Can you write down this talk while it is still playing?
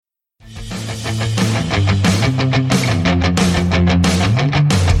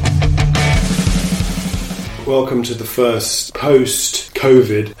welcome to the first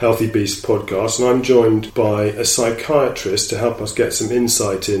post-COVID Healthy Beast podcast, and I'm joined by a psychiatrist to help us get some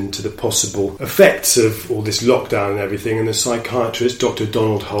insight into the possible effects of all this lockdown and everything. And the psychiatrist, Dr.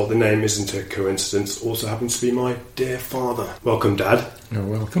 Donald Holt, the name isn't a coincidence, also happens to be my dear father. Welcome, Dad. You're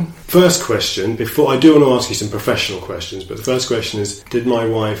welcome. First question, I do want to ask you some professional questions, but the first question is, did my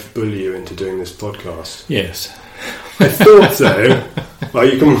wife bully you into doing this podcast? Yes. I thought so.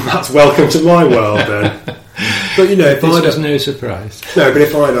 Well, that's welcome to my world then. But if this was no surprise. No, but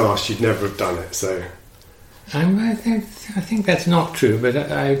if I'd asked, you'd never have done it. So I think that's not true, but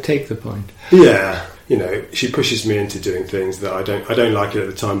I take the point. Yeah, she pushes me into doing things that I don't like it at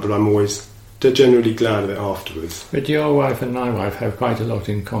the time, but I'm always generally glad of it afterwards. But your wife and my wife have quite a lot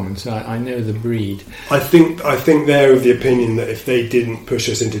in common, so I know the breed. I think they're of the opinion that if they didn't push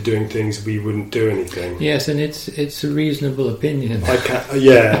us into doing things, we wouldn't do anything. Yes, and it's a reasonable opinion.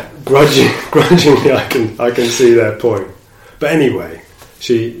 Grudgingly, I can see their point. But anyway,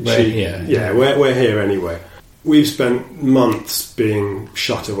 we're here anyway. We've spent months being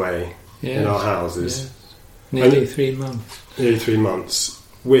shut away in our houses. Yes. Nearly 3 months. Nearly 3 months,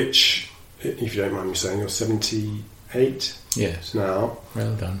 which, if you don't mind me saying, you're 78 yes. now.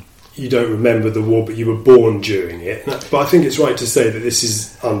 Well done. You don't remember the war, but you were born during it. But I think it's right to say that this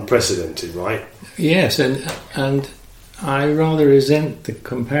is unprecedented, right? Yes, and I rather resent the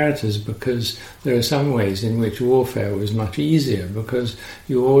comparators because there are some ways in which warfare was much easier because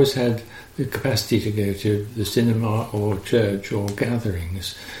you always had the capacity to go to the cinema or church or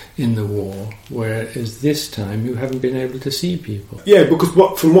gatherings in the war, whereas this time you haven't been able to see people. Yeah, because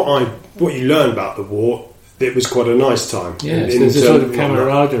what you learn about the war, it was quite a nice time. Yes, there's a sort of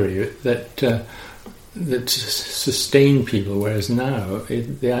camaraderie that sustained people, whereas now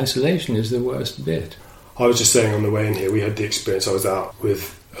the isolation is the worst bit. I was just saying on the way in here, we had the experience. I was out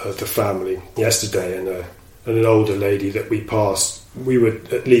with the family yesterday, and an older lady that we passed. We were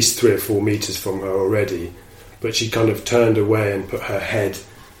at least 3 or 4 metres from her already, but she kind of turned away and put her head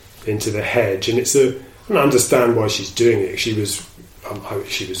into the hedge, and I don't understand why she's doing it. She was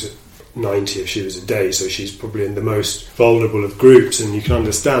 90 if she was a day, so she's probably in the most vulnerable of groups, and you can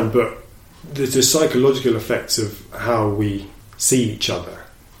understand. But the psychological effects of how we see each other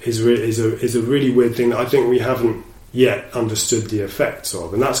is a really weird thing that I think we haven't yet understood the effects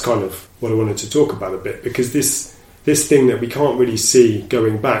of, and that's kind of what I wanted to talk about a bit, because this thing that we can't really see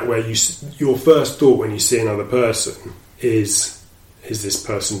going back, where your first thought when you see another person is this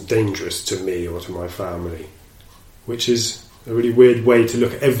person dangerous to me or to my family, which is a really weird way to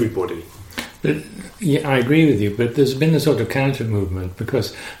look at everybody. But yeah, I agree with you, but there's been a sort of counter movement,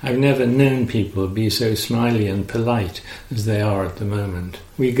 because I've never known people be so smiley and polite as they are at the moment.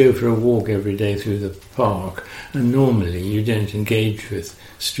 We go for a walk every day through the park, and normally you don't engage with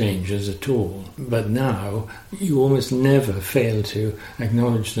strangers at all. But now you almost never fail to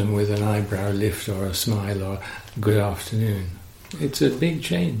acknowledge them with an eyebrow lift or a smile or good afternoon. It's a big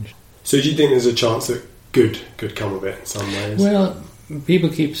change. So do you think there's a chance that good could come of it in some ways? Well, people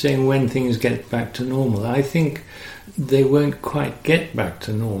keep saying when things get back to normal. I think they won't quite get back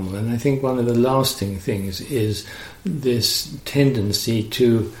to normal, and I think one of the lasting things is this tendency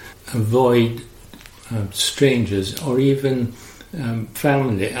to avoid strangers or even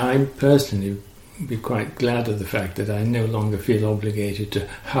family. I personally would be quite glad of the fact that I no longer feel obligated to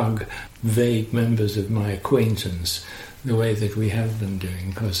hug vague members of my acquaintance the way that we have been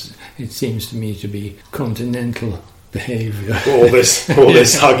doing, because it seems to me to be continental behaviour. All this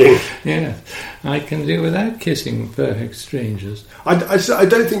hugging. Yeah, I can do without kissing perfect strangers. I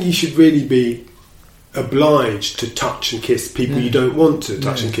don't think you should really be obliged to touch and kiss people you don't want to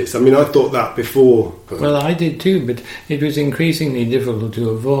touch and kiss. I mean, I thought that before. Well, I did too, but it was increasingly difficult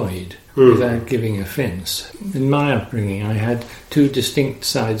to avoid without giving offence. In my upbringing, I had 2 distinct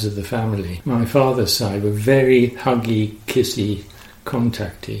sides of the family. My father's side were very huggy, kissy,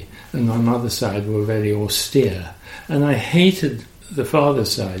 contacty, and my mother's side were very austere. And I hated the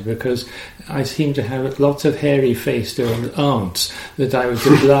father's side because I seemed to have lots of hairy-faced old aunts that I was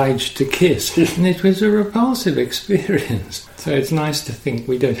obliged to kiss, and it was a repulsive experience. So it's nice to think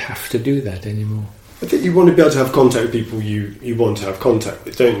we don't have to do that anymore. I think you want to be able to have contact with people you want to have contact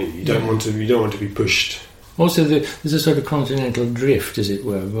with, don't you? You don't want to be pushed. Also, there's a sort of continental drift, as it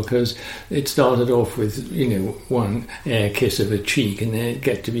were, because it started off with, one air kiss of a cheek, and then it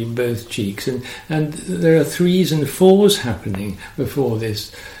get to be both cheeks, and there are 3s and 4s happening before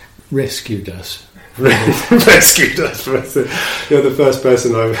this rescued us. Rescued us. You're the first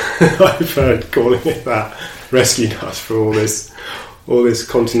person I've heard calling it that. Rescued us for all all this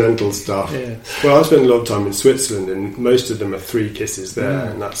continental stuff. Yeah. Well, I spent a lot of time in Switzerland, and most of them are 3 kisses there,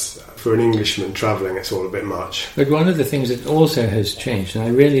 and that's, for an Englishman travelling, it's all a bit much. But one of the things that also has changed, and I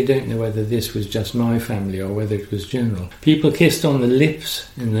really don't know whether this was just my family or whether it was general, people kissed on the lips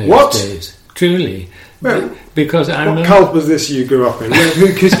in those days. Truly. Well, because I what cult was this you grew up in?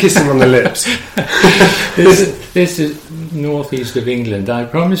 Who's kissing on the lips? This is northeast of England. I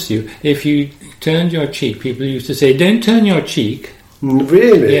promise you, if you turned your cheek, people used to say, "Don't turn your cheek."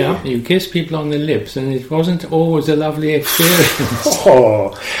 Really? Yeah, you kiss people on the lips, and it wasn't always a lovely experience.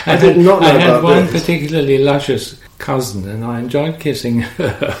 Oh, I did not know I had about one this. particularly luscious cousin, and I enjoyed kissing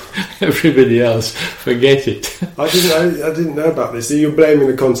her. Everybody else, forget it. I didn't know about this. So you're blaming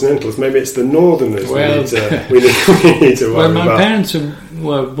the continentals. Maybe it's the northerners Well, we need to worry Well, my about. parents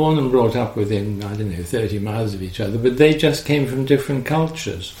were born and brought up within, 30 miles of each other, but they just came from different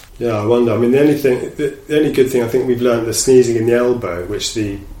cultures. Yeah, I wonder. I mean, the only good thing I think we've learned is sneezing in the elbow, which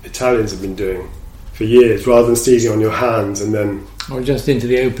the Italians have been doing for years, rather than sneezing on your hands and then. Or just into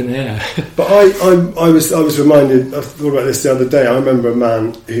the open air. But I was reminded. I thought about this the other day. I remember a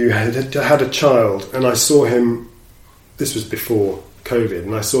man who had a child, and I saw him. This was before COVID,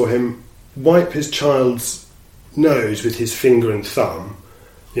 and I saw him wipe his child's nose with his finger and thumb.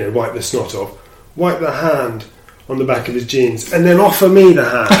 Wipe the snot off. Wipe the hand on the back of his jeans, and then offer me the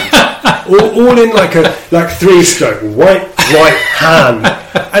hand, all in like 3-stroke, white hand,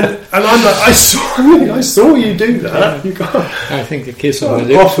 and I'm like, I saw you do that. You can't. I think a kiss on the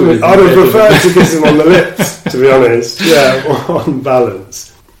lips. I'd have preferred to kiss him on the lips, to be honest. Yeah, on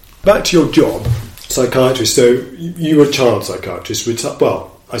balance. Back to your job, psychiatrist. So you were a child psychiatrist.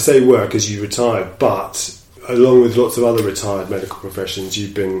 Well, I say were because you retired, but along with lots of other retired medical professions,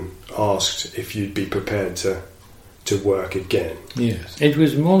 you've been asked if you'd be prepared to work again. Yes, it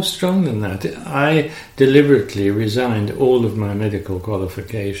was more strong than that. I deliberately resigned all of my medical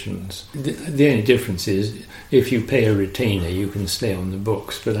qualifications. The only difference is if you pay a retainer you can stay on the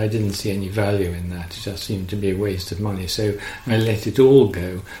books, but I didn't see any value in that. It just seemed to be a waste of money, so I let it all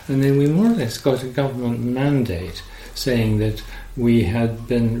go. And then we more or less got a government mandate saying that we had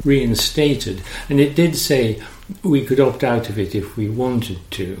been reinstated, and it did say we could opt out of it if we wanted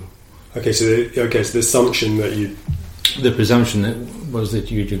to. Okay, so the assumption that you... The presumption was that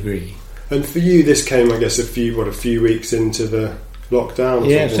you'd agree. And for you, this came, I guess, a few weeks into the lockdown. Or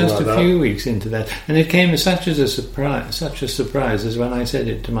yes, something just like a few weeks into that, and it came as such a surprise as when I said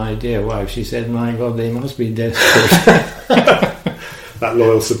it to my dear wife. She said, "My God, they must be desperate." That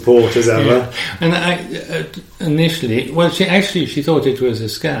loyal support as ever. Yeah. And I initially, she thought it was a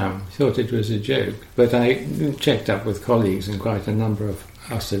scam. She thought it was a joke. But I checked up with colleagues, and quite a number of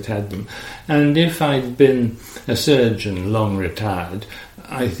us had them. And if I'd been a surgeon, long retired,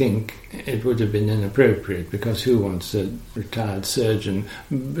 I think it would have been inappropriate, because who wants a retired surgeon?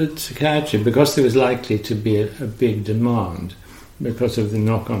 But psychiatry, because there was likely to be a big demand because of the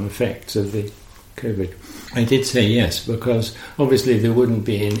knock-on effects of the COVID, I did say yes, because obviously there wouldn't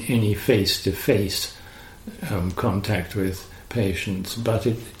be any face-to-face contact with patients, but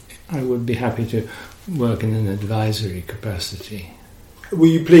I would be happy to work in an advisory capacity. Were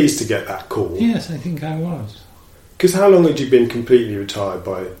you pleased to get that call? Yes, I think I was. Because how long had you been completely retired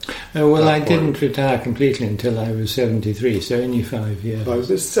by Well, I point? didn't retire completely until I was 73, so only 5 years. Oh, was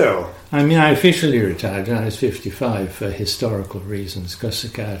it still? I mean, I officially retired when I was 55 for historical reasons, because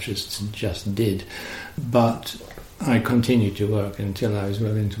psychiatrists just did. But I continued to work until I was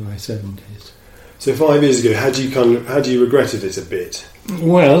well into my 70s. So 5 years ago, had you regretted it a bit?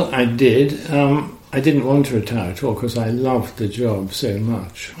 Well, I did. I didn't want to retire at all because I loved the job so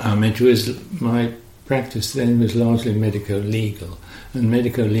much. It was my practice then was largely medico-legal, and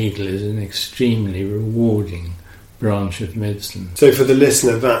medico-legal is an extremely rewarding branch of medicine. So for the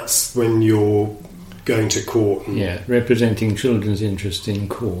listener, that's when you're going to court. Representing children's interest in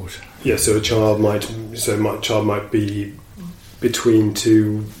court. Yeah, so my child might be between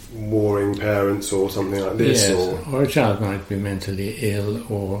two warring parents or something like this. Yes, or a child might be mentally ill,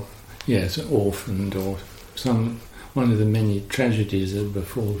 or orphaned, or one of the many tragedies that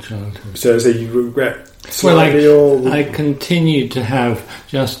befall childhood. So you regret slightly, I continued to have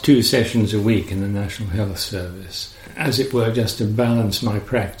just 2 sessions a week in the National Health Service, as it were, just to balance my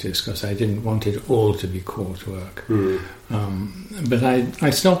practice, because I didn't want it all to be court work. But I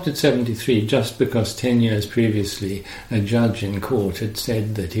stopped at 73 just because 10 years previously a judge in court had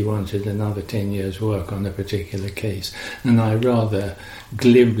said that he wanted another 10 years' work on a particular case, and I rather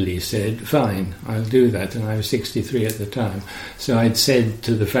glibly said, fine, I'll do that, and I was 63 at the time. So I'd said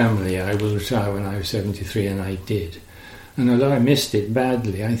to the family I will retire when I was 73, and I did. And although I missed it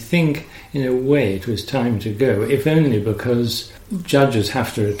badly, I think in a way it was time to go, if only because judges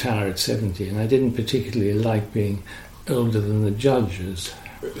have to retire at 70, and I didn't particularly like being older than the judges.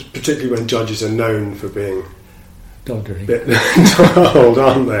 Particularly when judges are known for being doddering, a bit old,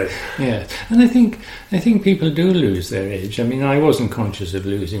 aren't they? Yeah, and I think people do lose their age. I mean, I wasn't conscious of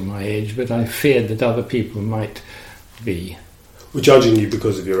losing my age, but I feared that other people might be. Well, judging you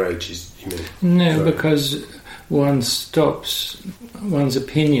because of your age, you mean? No, Sorry. because one's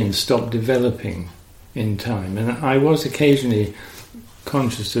opinions stop developing in time, and I was occasionally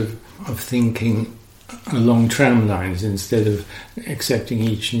conscious of thinking along tram lines instead of accepting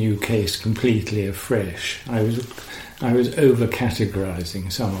each new case completely afresh. I was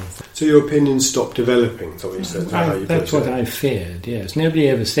over-categorising some of them. So your opinions stopped developing, is that what you said? That's what I feared, yes. Nobody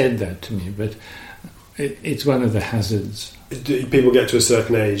ever said that to me, but it's one of the hazards. People get to a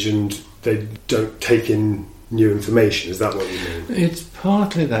certain age and they don't take in new information, is that what you mean? It's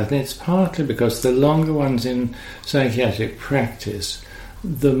partly that, and it's partly because the longer one's in psychiatric practice,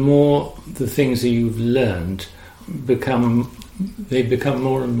 the more the things that you've learned become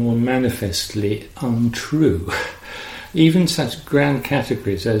more and more manifestly untrue. Even such grand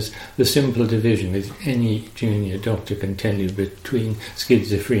categories as the simple division, as any junior doctor can tell you, between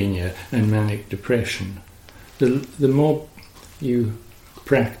schizophrenia and manic depression. The more you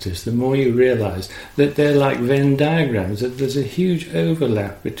practice, the more you realise that they're like Venn diagrams, that there's a huge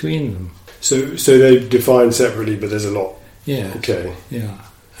overlap between them. So they're defined separately, but there's a lot. Yeah. Okay. Yeah.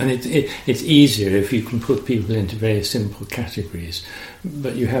 And it's easier if you can put people into very simple categories,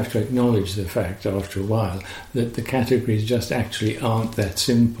 but you have to acknowledge the fact after a while that the categories just actually aren't that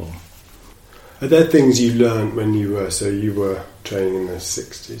simple. Are there things you learned when you were training in the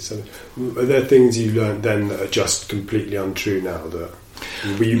 60s? Are there things you learned then that are just completely untrue now?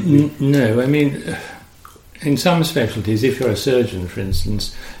 No, I mean, in some specialties, if you're a surgeon, for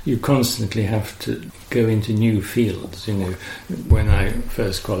instance, you constantly have to go into new fields. You know, when I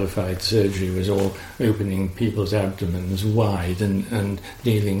first qualified, surgery was all opening people's abdomens wide and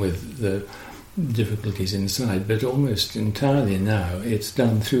dealing with the difficulties inside, but almost entirely now it's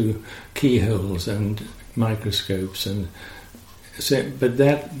done through keyholes and microscopes, and so. But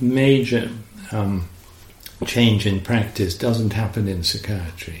that major change in practice doesn't happen in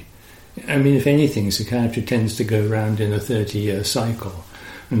psychiatry. I mean, if anything, psychiatry tends to go around in a 30-year cycle,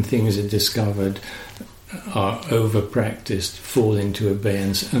 and things are discovered, are over-practiced, fall into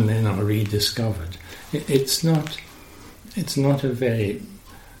abeyance, and then are rediscovered. It's not a very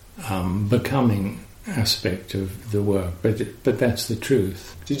becoming aspect of the work, but that's the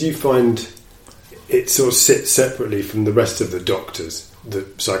truth. Did you find it sort of sits separately from the rest of the doctors, the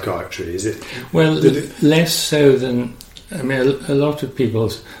psychiatry? Is it? Well, less so than. I mean, a lot of people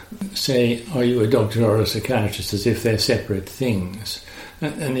say, "Are you a doctor or a psychiatrist?" as if they're separate things,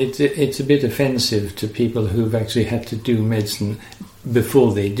 and it's a bit offensive to people who've actually had to do medicine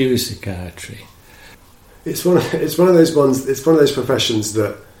before they do psychiatry. It's one of those ones. It's one of those professions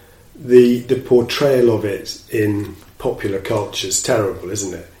that the portrayal of it in popular culture is terrible,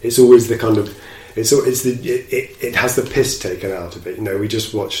 isn't it? It's always the kind of it has the piss taken out of it. You know, we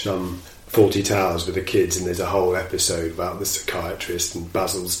just watched 40 Towers with the kids, and there's a whole episode about the psychiatrist, and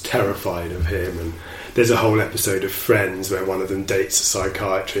Basil's terrified of him, and there's a whole episode of Friends where one of them dates a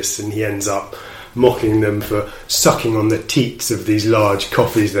psychiatrist and he ends up mocking them for sucking on the teats of these large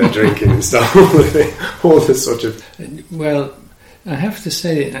coffees they're drinking and stuff. All this sort of... Well, I have to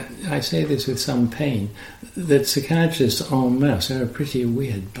say, I say this with some pain, that psychiatrists en masse are a pretty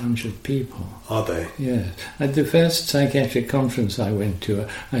weird bunch of people. Are they? Yeah. At the first psychiatric conference I went to,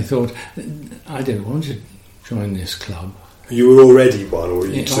 I thought, I don't want to join this club. You were already one, or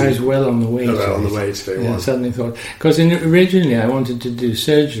you? I was well on the way to it. On the way to it. Yeah, I suddenly thought, because originally I wanted to do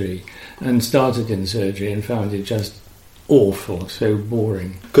surgery and started in surgery and found it just awful, so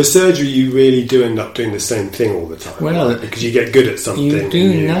boring. Because surgery, you really do end up doing the same thing all the time. Well, right? Because you get good at something. You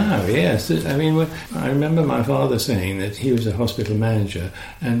do now, yes. I mean, I remember my father saying that he was a hospital manager,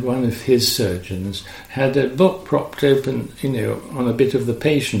 and one of his surgeons had a book propped open, you know, on a bit of the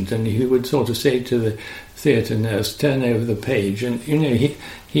patient, and he would sort of say to the theatre nurse, "Turn over the page," and you know,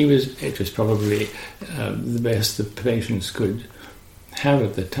 it was probably the best the patients could have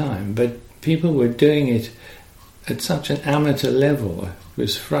at the time, but people were doing it at such an amateur level. It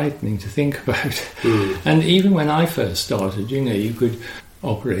was frightening to think about. And even when I first started, you know, you could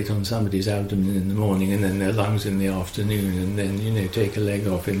operate on somebody's abdomen in the morning and then their lungs in the afternoon, and then, you know, take a leg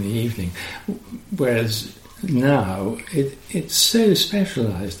off in the evening. Whereas now it's so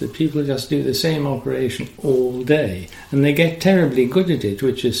specialised that people just do the same operation all day, and they get terribly good at it,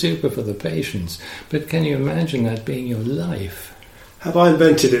 which is super for the patients. But can you imagine that being your life? Have I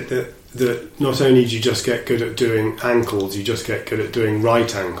invented it that not only do you just get good at doing ankles, you just get good at doing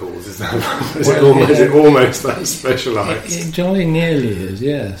right ankles? Is it almost that specialised? It jolly nearly is,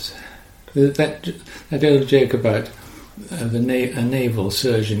 yes. That old joke about a naval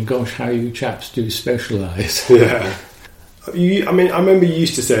surgeon, gosh, how you chaps do specialise. Yeah. I remember you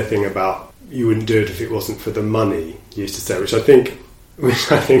used to say a thing about you wouldn't do it if it wasn't for the money, you used to say, which I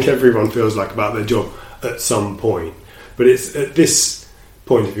think everyone feels like about their job at some point. But it's at this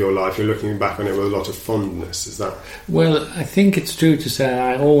point of your life, you're looking back on it with a lot of fondness, is that? Well, I think it's true to say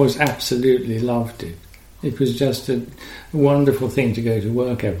I always absolutely loved it. It was just a wonderful thing to go to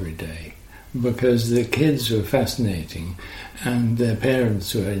work every day, because the kids were fascinating and their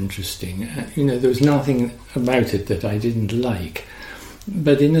parents were interesting. There was nothing about it that I didn't like.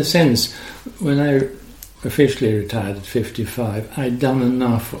 But in a sense, when I officially retired at 55, I'd done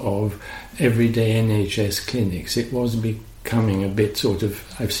enough of everyday NHS clinics. It was becoming a bit sort of,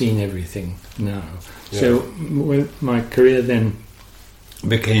 I've seen everything now. Yeah. So when my career then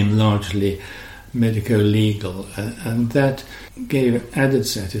became largely medico-legal, and that gave added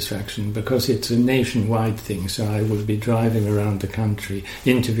satisfaction because it's a nationwide thing. So I would be driving around the country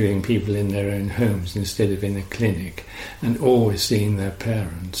interviewing people in their own homes instead of in a clinic, and always seeing their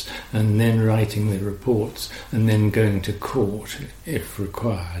parents, and then writing the reports, and then going to court if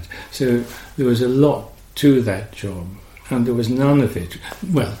required. So there was a lot to that job, and there was none of it.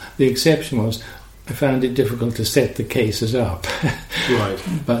 Well, the exception was I found it difficult to set the cases up. Right.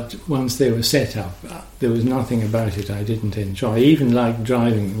 But once they were set up, there was nothing about it I didn't enjoy. I even liked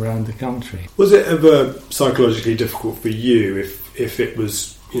driving around the country. Was it ever psychologically difficult for you if it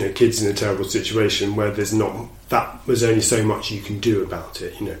was, kids in a terrible situation where there's only so much you can do about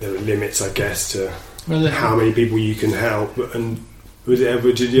it? There are limits, I guess, to how many people you can help. And did you ever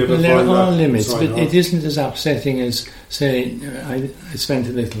find that? There are limits, but it isn't as upsetting as, say, I spent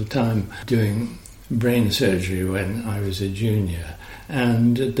a little time doing brain surgery when I was a junior,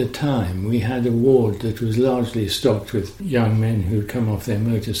 and at the time we had a ward that was largely stocked with young men who'd come off their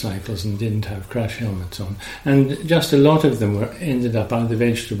motorcycles and didn't have crash helmets on, and just a lot of them ended up either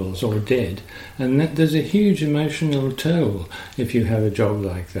vegetables or dead, and there's a huge emotional toll if you have a job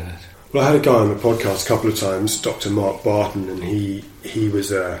like that. Well, I had a guy on the podcast a couple of times, Dr. Mark Barton, and he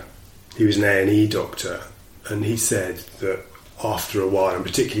was an A&E doctor, and he said that after a while, and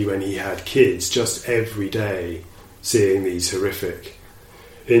particularly when he had kids, just every day seeing these horrific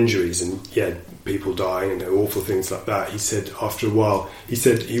injuries and people dying and awful things like that, he said after a while,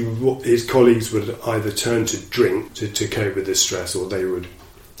 his colleagues would either turn to drink to cope with the stress, or they would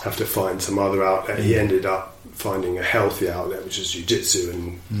have to find some other outlet. He ended up finding a healthy outlet, which is jiu-jitsu,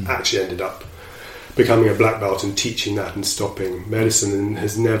 and actually ended up becoming a black belt and teaching that and stopping medicine, and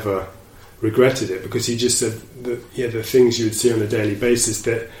has never regretted it, because he just said that the things you would see on a daily basis,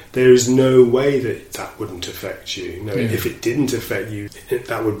 that there is no way that wouldn't affect you. If it didn't affect you,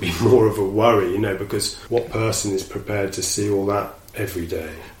 that would be more of a worry, because what person is prepared to see all that every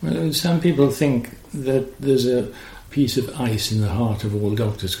day? Well, some people think that there's a piece of ice in the heart of all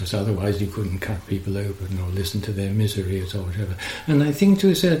doctors, because otherwise you couldn't cut people open or listen to their miseries or whatever. And I think to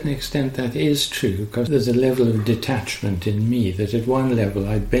a certain extent that is true, because there's a level of detachment in me that at one level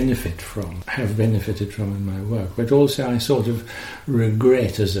I have benefited from in my work, but also I sort of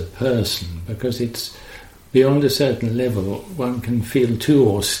regret as a person, because it's beyond a certain level one can feel too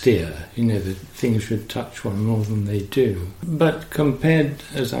austere, that things should touch one more than they do. But compared,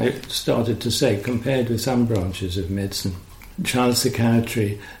 as I started to say, compared with some branches of medicine, child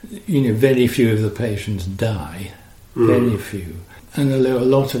psychiatry, very few of the patients die, very few. And although a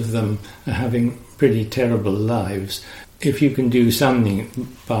lot of them are having pretty terrible lives, if you can do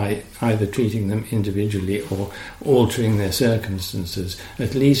something by either treating them individually or altering their circumstances,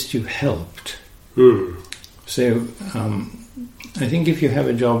 at least you've helped. So I think if you have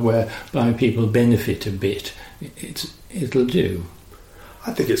a job whereby people benefit a bit, it'll do.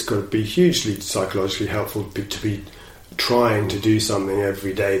 I think it's got to be hugely psychologically helpful to be trying to do something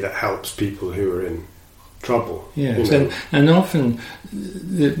every day that helps people who are in trouble. Yes, and often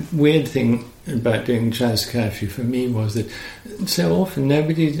the weird thing about doing child psychiatry for me was that so often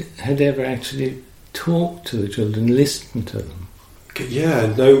nobody had ever actually talked to the children, listened to them.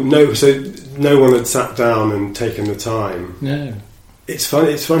 Yeah, no. So no one had sat down and taken the time. No. It's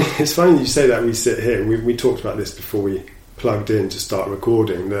funny you say that. We sit here. We talked about this before we plugged in to start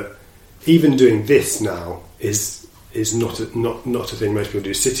recording. That even doing this now is is not a thing most people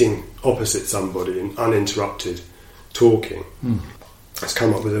do. Sitting opposite somebody and uninterrupted talking. It's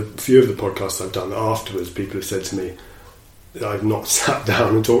come up with a few of the podcasts I've done afterwards. People have said to me that I've not sat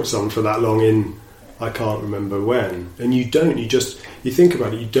down and talked to someone for that long in I can't remember when. And you think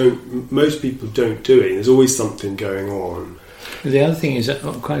about it, most people don't do it. There's always something going on. The other thing is that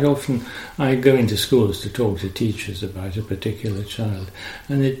quite often I go into schools to talk to teachers about a particular child,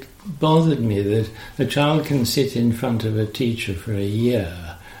 and it bothered me that a child can sit in front of a teacher for a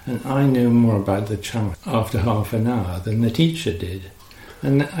year, and I know more about the child after half an hour than the teacher did.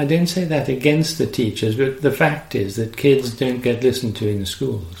 And I don't say that against the teachers, but the fact is that kids don't get listened to in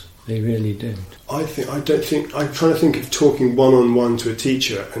schools. They really don't. I'm trying to think of talking one-on-one to a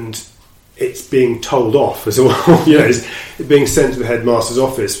teacher and it's being told off as well. It's being sent to the headmaster's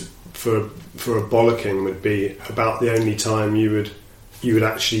office for a bollocking would be about the only time you would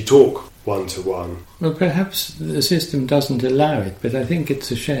actually talk one-to-one. Well, perhaps the system doesn't allow it, but I think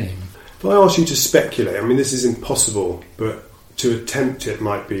it's a shame. If I ask you to speculate, this is impossible, but to attempt it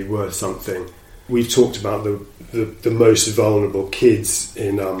might be worth something. We've talked about the most vulnerable kids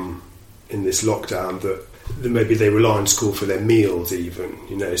in this lockdown, that maybe they rely on school for their meals even,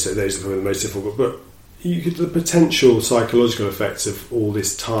 so those are probably the most difficult. But the potential psychological effects of all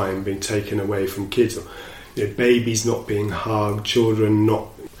this time being taken away from kids, babies not being hugged, children not...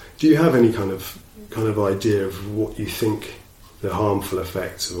 Do you have any kind of idea of what you think the harmful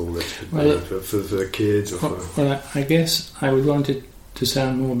effects of all this could be for the kids? Well, I guess I would want it to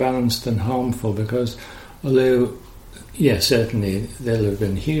sound more balanced than harmful, because although, yes, certainly there'll have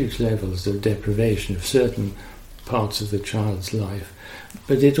been huge levels of deprivation of certain parts of the child's life,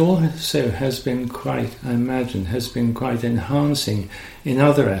 but it also has been quite enhancing in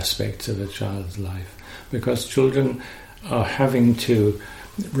other aspects of a child's life, because children are having to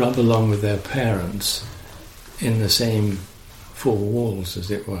rub along with their parents in the same four walls, as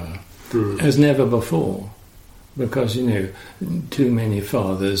it were, as never before. Because, too many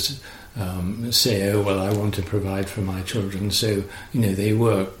fathers say, oh, well, I want to provide for my children, so, they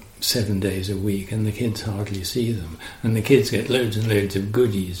work 7 days a week and the kids hardly see them. And the kids get loads and loads of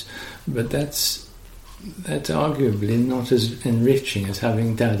goodies. But that's arguably not as enriching as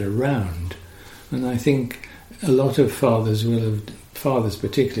having dad around. And I think a lot of fathers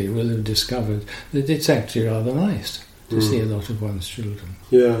particularly, will have discovered that it's actually rather nice to see a lot of one's children.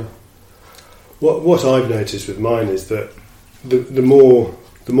 Yeah. What I've noticed with mine is that the more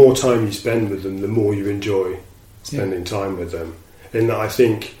time you spend with them, the more you enjoy spending time with them. In that I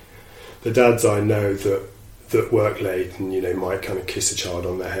think the dads I know that work late and might kind of kiss a child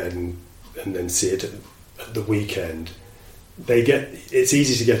on the head and then see it at the weekend, it's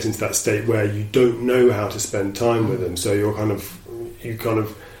easy to get into that state where you don't know how to spend time with them. So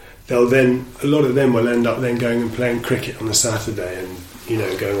they'll then, a lot of them will end up then going and playing cricket on a Saturday and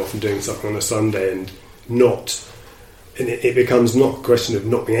going off and doing something on a Sunday, and it becomes not a question of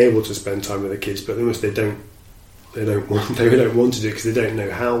not being able to spend time with the kids, but almost they don't want to do it because they don't know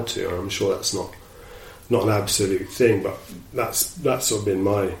how to. And I'm sure that's not an absolute thing, but that's sort of been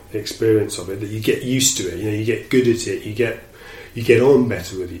my experience of it. That you get used to it, you get good at it, you get on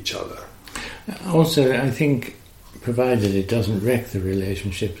better with each other. Also, I think, provided it doesn't wreck the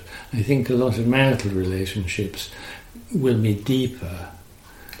relationship, I think a lot of marital relationships will be deeper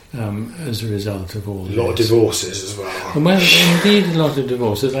as a result of all this. A lot of divorces as well. Well, indeed, a lot of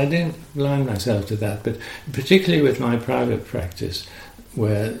divorces. I don't blind myself to that, but particularly with my private practice,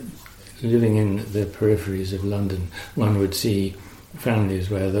 where living in the peripheries of London, one would see families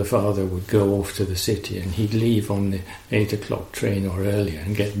where the father would go off to the city and he'd leave on the 8 o'clock train or earlier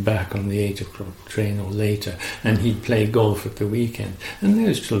and get back on the 8 o'clock train or later, and he'd play golf at the weekend, and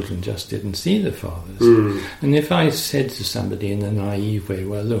those children just didn't see the fathers. And if I said to somebody in a naive way,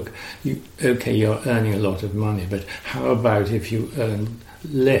 well, look, you're earning a lot of money, but how about if you earned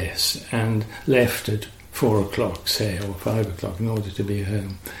less and left at 4 o'clock, say, or 5 o'clock in order to be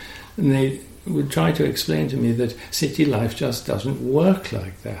home? And they would try to explain to me that city life just doesn't work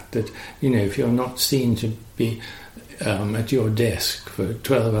like that. That, if you're not seen to be at your desk for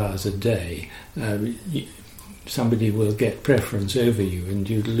 12 hours a day, somebody will get preference over you and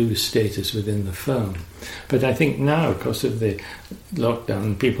you'd lose status within the firm. But I think now, because of the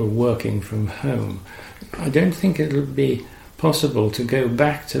lockdown, people working from home, I don't think it'll be possible to go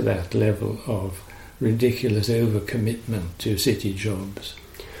back to that level of ridiculous overcommitment to city jobs.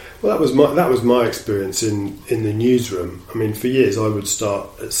 Well, that was my experience in the newsroom. For years I would start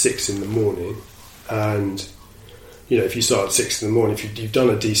at 6 in the morning, and if you start at 6 in the morning, if you've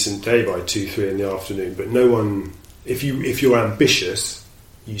done a decent day by 2-3 in the afternoon. But no one, if you're ambitious,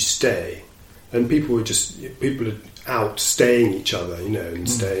 you stay, and people are out staying each other,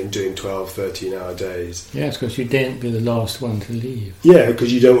 and doing 12, 13-hour days. Yes, because you daren't be the last one to leave. Yeah,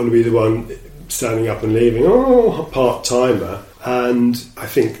 because you don't want to be the one standing up and leaving, a part-timer. And I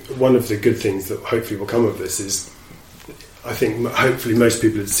think one of the good things that hopefully will come of this is, I think hopefully most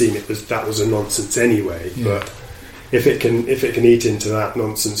people had seen it as that was a nonsense anyway. Yeah. But if it can eat into that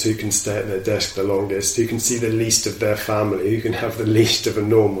nonsense, who can stay at their desk the longest, who can see the least of their family, who can have the least of a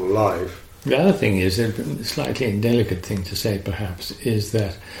normal life. The other thing is, a slightly indelicate thing to say perhaps, is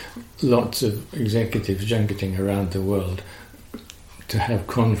that lots of executives junketing around the world to have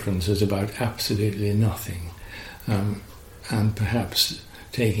conferences about absolutely nothing, and perhaps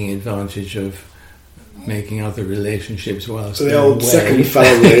taking advantage of making other relationships whilst the old second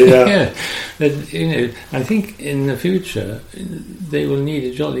family. Yeah. But, I think in the future they will need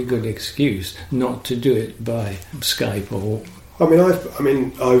a jolly good excuse not to do it by Skype or.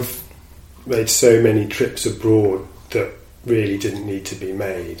 I've made so many trips abroad that really didn't need to be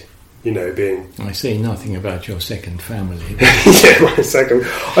made. I say nothing about your second family. Yeah, my second.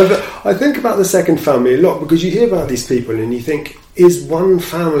 I think about the second family a lot, because you hear about these people and you think, is one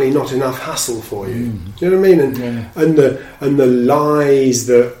family not enough hassle for you? Do you know what I mean? And the lies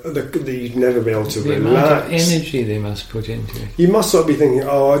that you'd never be able to relax. The amount of energy they must put into it. You must sort of be thinking,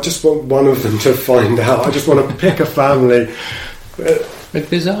 I just want one of them to find out. I just want to pick a family. But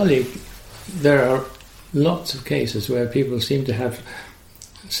bizarrely, there are lots of cases where people seem to have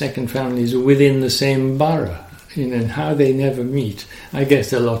second families within the same borough, and how they never meet. I guess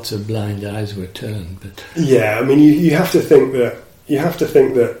there are lots of blind eyes were turned, but yeah, you have to think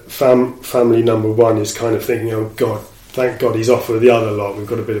that family number one is kind of thinking, oh God, thank God he's off with the other lot. We've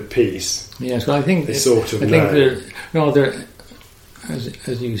got a bit of peace. Yes, well, I think rather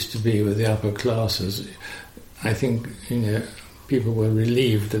as used to be with the upper classes. I think people were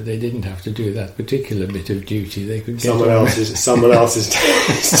relieved that they didn't have to do that particular bit of duty. They could get someone else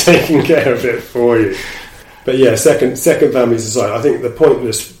is taking care of it for you. But yeah, second families aside, I think the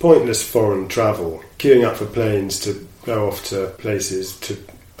pointless foreign travel, queuing up for planes to go off to places to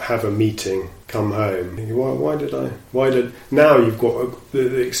have a meeting, come home. Why did now you've got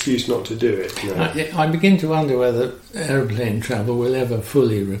the excuse not to do it? I begin to wonder whether aeroplane travel will ever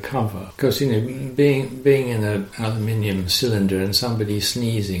fully recover, because being in an aluminium cylinder and somebody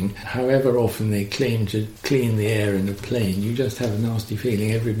sneezing, however often they claim to clean the air in a plane, you just have a nasty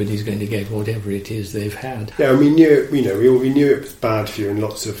feeling everybody's going to get whatever it is they've had. Yeah, we knew it was bad for you in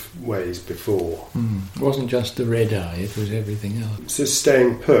lots of ways before. It wasn't just the red eye, it was everything else. So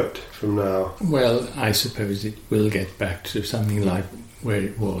staying put from now. Well, I suppose it will get back to something like where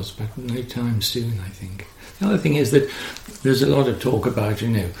it was, but no time soon, I think. The other thing is that there's a lot of talk about,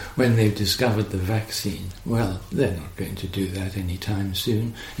 when they've discovered the vaccine. Well, they're not going to do that anytime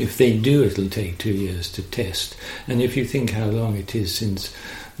soon. If they do, it'll take 2 years to test. And if you think how long it is since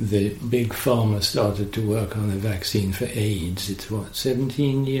the big pharma started to work on a vaccine for AIDS, it's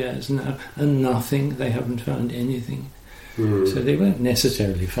 17 years now, and nothing, they haven't found anything. So they won't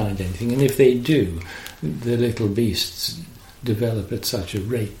necessarily find anything, and if they do, the little beasts develop at such a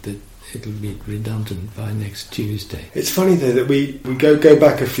rate that it'll be redundant by next Tuesday. It's funny though that we go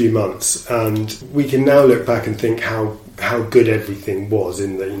back a few months, and we can now look back and think how good everything was,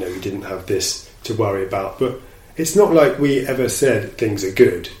 in that we didn't have this to worry about. But it's not like we ever said things are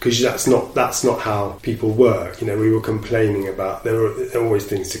good, because that's not how people work. We were complaining about, there were always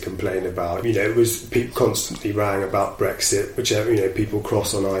things to complain about. It was, people constantly rang about Brexit, whichever, people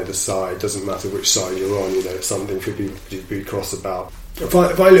cross on either side, doesn't matter which side you're on, it's something for people to be cross about. If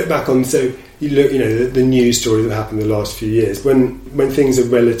I look back on, so you look, the news story that happened the last few years, when things are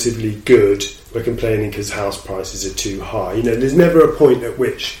relatively good, we're complaining because house prices are too high. There's never a point at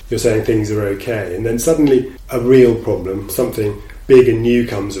which you're saying things are okay, and then suddenly a real problem, something big and new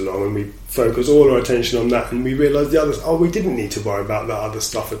comes along, and we focus all our attention on that, and we realise the others. We didn't need to worry about that other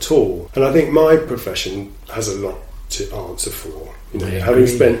stuff at all. And I think my profession has a lot to answer for. Having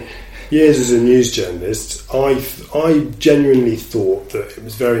spent years as a news journalist, I genuinely thought that it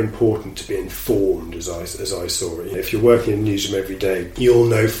was very important to be informed as I saw it. If you're working in a newsroom every day, you'll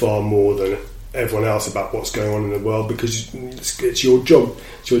know far more than everyone else about what's going on in the world, because it's your job.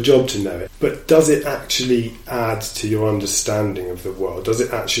 It's your job to know it. But does it actually add to your understanding of the world? Does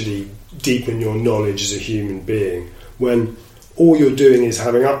it actually deepen your knowledge as a human being when all you're doing is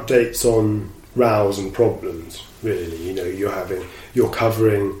having updates on rows and problems? Really, you're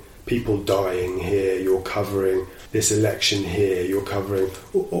covering people dying here, you're covering this election here, you're covering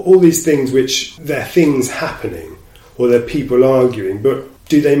all these things, which they're things happening, or they're people arguing, but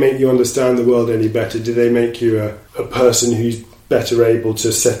do they make you understand the world any better? Do they make you a person who's better able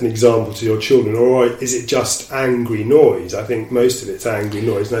to set an example to your children, or is it just angry noise? I think most of it's angry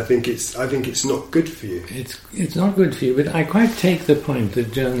noise, and I think it's not good for you. It's not good for you, but I quite take the point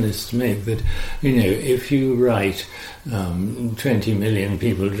that journalists make that, if you write 20 million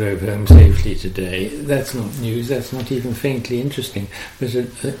people drove home safely today, that's not news, that's not even faintly interesting. But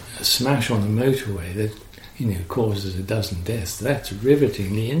a smash on a motorway that causes a dozen deaths, that's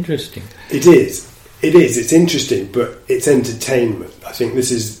rivetingly interesting. It is. It's interesting, but it's entertainment. I think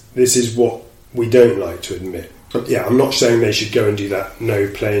this is what we don't like to admit. But yeah, I'm not saying they should go and do that. No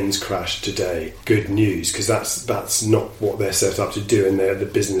planes crashed today. Good news, because that's not what they're set up to do, and the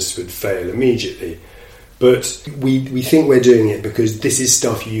business would fail immediately. But we think we're doing it because this is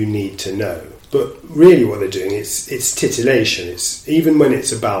stuff you need to know. But really, what they're doing it's titillation. It's even when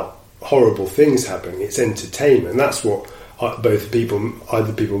it's about horrible things happening, it's entertainment. That's what either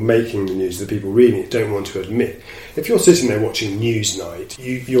people making the news, the people reading it, don't want to admit. If you're sitting there watching Newsnight,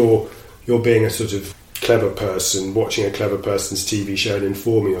 you're being a sort of clever person, watching a clever person's TV show and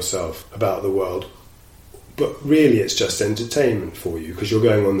informing yourself about the world. But really it's just entertainment for you, because you're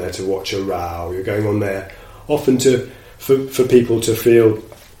going on there to watch a row, you're going on there often for people to feel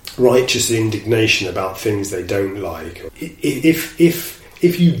righteous indignation about things they don't like.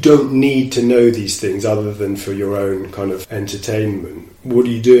 If you don't need to know these things other than for your own kind of entertainment, what are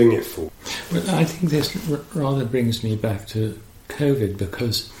you doing it for? Well, I think this rather brings me back to COVID,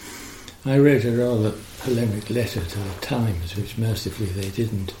 because I wrote a rather polemic letter to the Times, which mercifully they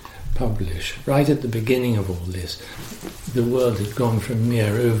didn't publish. Right at the beginning of all this, the world had gone from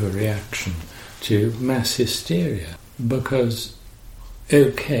mere overreaction to mass hysteria, because,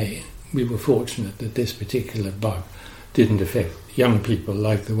 we were fortunate that this particular bug didn't affect young people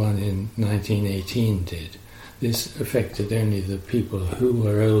like the one in 1918 did. This affected only the people who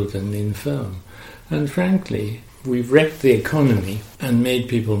were old and infirm. And frankly, we've wrecked the economy and made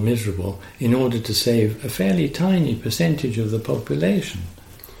people miserable in order to save a fairly tiny percentage of the population.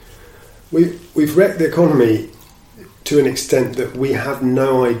 We've wrecked the economy to an extent that we have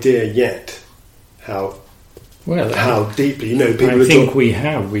no idea yet how deeply, people. I think we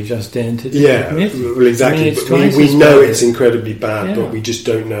have. We just don't admit it. Well, exactly. But we know it's incredibly bad, but we just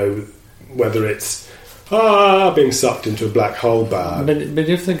don't know whether it's being sucked into a black hole bad. But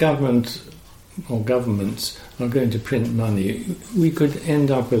if the government or governments are going to print money, we could end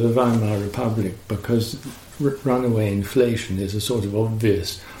up with a Weimar Republic, because runaway inflation is a sort of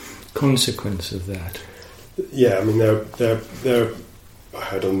obvious consequence of that. Yeah, I mean, they're I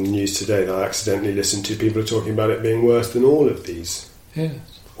heard on the news today that I accidentally listened to people talking about it being worse than all of these. Yes.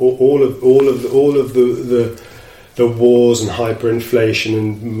 All of the wars and hyperinflation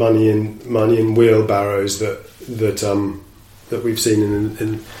and money in wheelbarrows that we've seen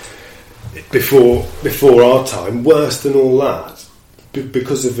in before our time, worse than all that,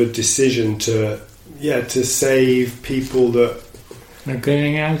 because of a decision to save people that are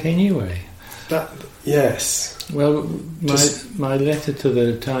going out anyway. Yes. Well, my letter to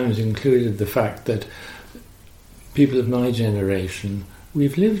the Times included the fact that people of my generation,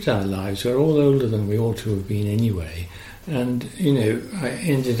 we've lived our lives, we're all older than we ought to have been anyway. And, I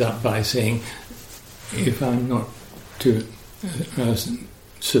ended up by saying, if I'm not to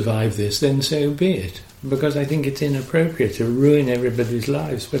survive this, then so be it. Because I think it's inappropriate to ruin everybody's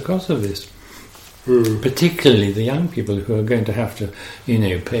lives because of this. Particularly the young people who are going to have to,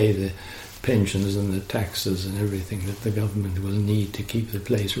 pay the pensions and the taxes and everything that the government will need to keep the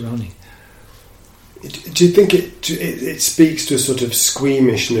place running. Do you think it speaks to a sort of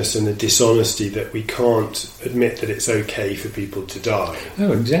squeamishness and a dishonesty that we can't admit that it's okay for people to die?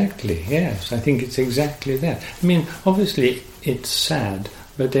 Oh, exactly, yes. I think it's exactly that. I mean, obviously it's sad,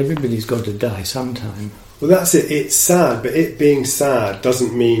 but everybody's got to die sometime. Well, that's it. It's sad, but it being sad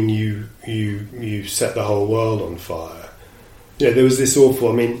doesn't mean you set the whole world on fire. There was this awful...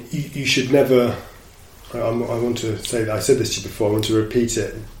 I mean, you should never... I want to say that I said this to you before. I want to repeat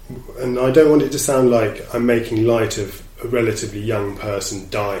it. And I don't want it to sound like I'm making light of a relatively young person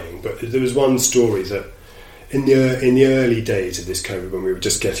dying. But there was one story that in the early days of this COVID, when we were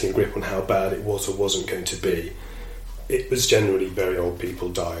just getting a grip on how bad it was or wasn't going to be, it was generally very old people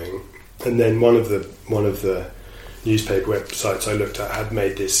dying. And then one of the newspaper websites I looked at had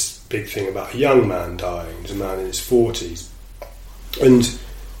made this big thing about a young man dying. It was a man in his 40s. And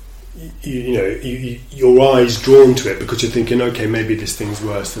your eyes drawn to it because you're thinking, okay, maybe this thing's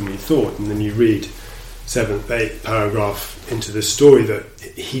worse than we thought. And then you read 7th, 8th paragraph into the story that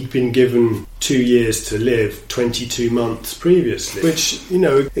he'd been given 2 years to live 22 months previously, which,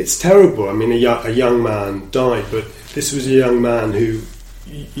 it's terrible. I mean, a young man died, but this was a young man who,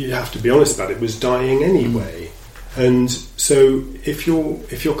 you have to be honest about it, was dying anyway. And so if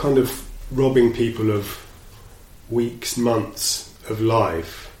you're kind of robbing people of weeks, months of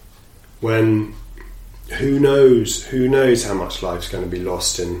life, when who knows how much life's going to be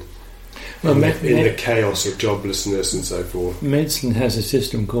lost in the chaos of joblessness and so forth. Medicine has a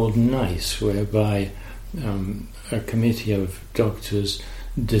system called NICE, whereby a committee of doctors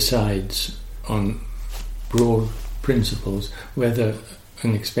decides on broad principles whether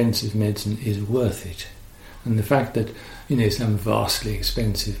an expensive medicine is worth it. And the fact that some vastly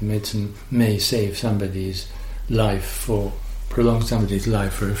expensive medicine may save somebody's life prolong somebody's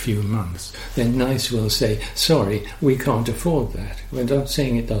life for a few months, then NICE will say, sorry, we can't afford that. We're not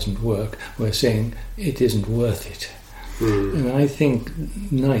saying it doesn't work, we're saying it isn't worth it. And I think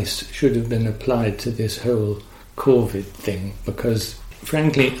NICE should have been applied to this whole COVID thing, because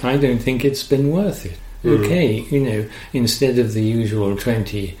frankly I don't think it's been worth it. Okay, instead of the usual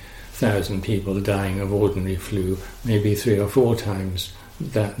 20,000 people dying of ordinary flu, maybe 3 or 4 times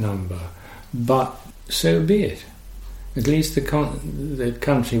that number, but so be it. At least the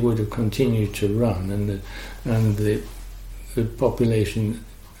country would have continued to run, and the population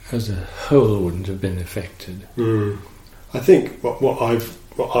as a whole wouldn't have been affected. I think what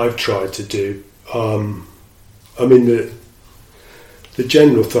I've tried to do, the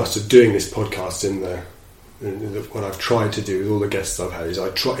general thrust of doing this podcast what I've tried to do with all the guests I've had is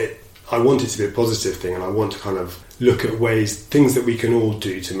I want it to be a positive thing, and I want to kind of look at things that we can all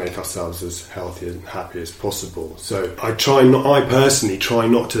do to make ourselves as healthy and happy as possible. So I personally try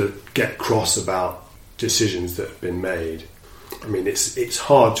not to get cross about decisions that have been made. I mean, it's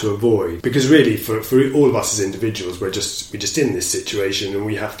hard to avoid, because really for all of us as individuals, we're just in this situation, and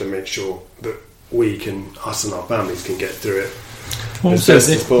we have to make sure that us and our families can get through it. Also,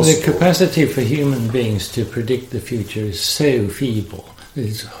 the capacity for human beings to predict the future is so feeble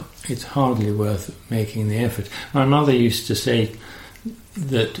that it's hardly worth making the effort. My mother used to say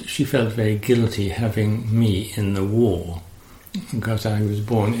that she felt very guilty having me in the war, because I was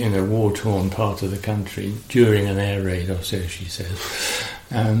born in a war-torn part of the country during an air raid or so, she says.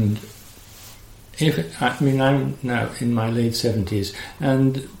 And I'm now in my late 70s,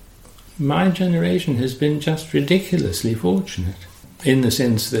 and my generation has been just ridiculously fortunate, in the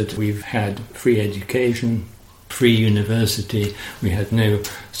sense that we've had free education, free university, we had no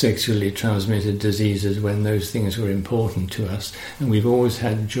sexually transmitted diseases when those things were important to us, and we've always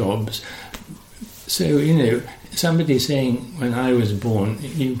had jobs. So, somebody saying, when I was born,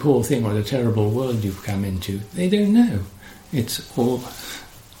 you poor thing, what a terrible world you've come into, they don't know. It's all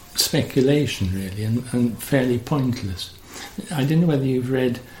speculation, really, and fairly pointless. I don't know whether you've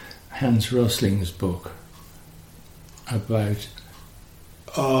read Hans Rosling's book about...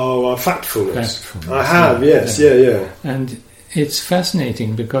 Factfulness. I have, yes, yeah. And it's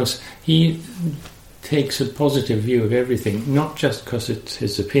fascinating because he takes a positive view of everything, not just because it's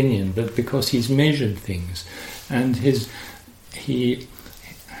his opinion, but because he's measured things. And he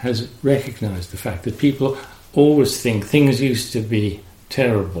has recognised the fact that people always think things used to be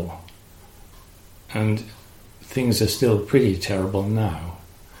terrible, and things are still pretty terrible now.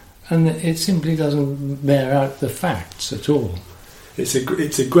 And it simply doesn't bear out the facts at all. It's a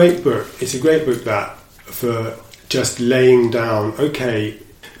great book. It's a great book that for just laying down, okay,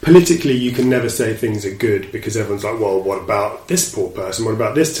 politically you can never say things are good because everyone's like, well, what about this poor person? What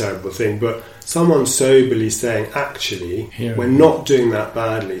about this terrible thing? But someone soberly saying, actually, we're not doing that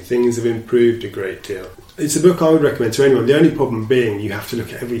badly. Things have improved a great deal. It's a book I would recommend to anyone. The only problem being you have to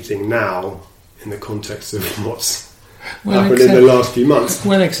look at everything now in the context of what's happened in the last few months.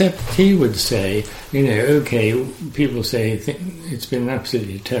 Well, except he would say, okay, people say it's been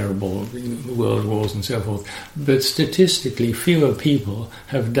absolutely terrible, world wars and so forth, but statistically fewer people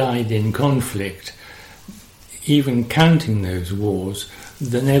have died in conflict, even counting those wars,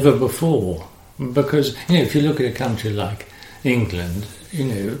 than ever before. Because, if you look at a country like England,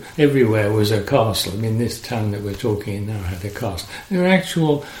 everywhere was a castle. I mean, this town that we're talking in now had a castle. There were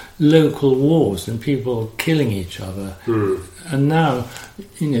actual local wars and people killing each other. And now,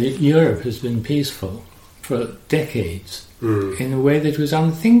 Europe has been peaceful for decades in a way that was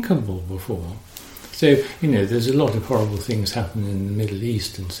unthinkable before. So, there's a lot of horrible things happening in the Middle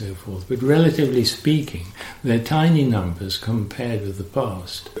East and so forth, but relatively speaking, they're tiny numbers compared with the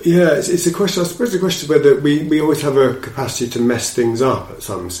past. Yeah, it's a question, I suppose the question is whether we always have a capacity to mess things up at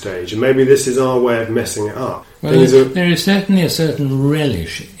some stage, and maybe this is our way of messing it up. Well, there is certainly a certain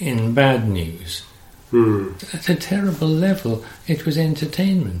relish in bad news. At a terrible level, it was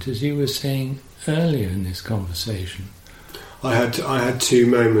entertainment, as you were saying earlier in this conversation. I had 2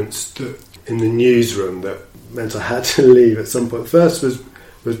 moments in the newsroom that meant I had to leave at some point. First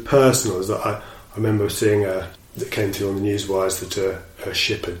was personal. Was that I remember seeing a that came through on the news wires that her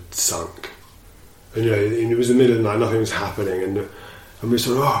ship had sunk. And it was the middle of the night, nothing was happening, and we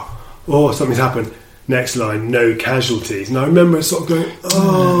sort of, oh, something's happened. Next line, no casualties. And I remember sort of going,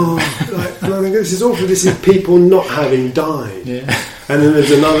 and I think this is awful. This is people not having died. Yeah. And then there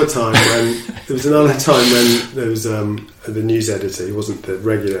was another time when there was the news editor. He wasn't the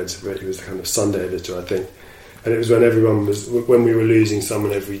regular editor, but he was the kind of Sunday editor, I think. And it was when we were losing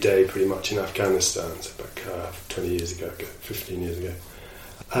someone every day, pretty much in Afghanistan, so back 20 years ago, 15 years ago.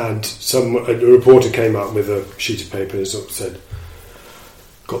 And a reporter came up with a sheet of paper and sort of said,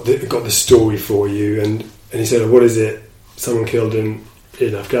 got the story for you, and he said, what is it? Someone killed in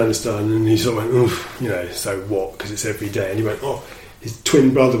Afghanistan. And he sort of went, oof, so what? Because it's every day. And he went, oh, his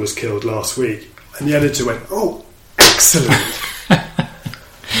twin brother was killed last week. And the editor went, oh, excellent.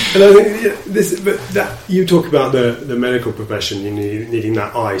 And I think you talk about the medical profession, needing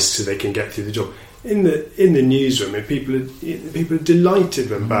that ice so they can get through the job. In the newsroom, people are delighted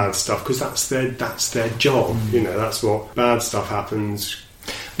when bad stuff, because that's their job. That's what bad stuff happens.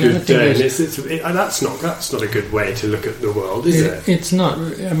 Good day, and that's not a good way to look at the world, is it? It's not.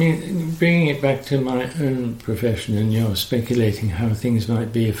 I mean, bringing it back to my own profession, and you're speculating how things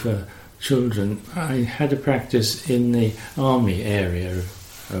might be for children. I had a practice in the army area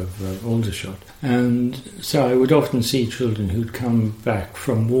of Aldershot, and so I would often see children who'd come back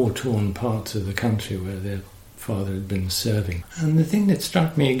from war-torn parts of the country where their father had been serving. And the thing that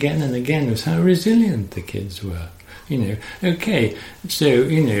struck me again and again was how resilient the kids were. Okay, so,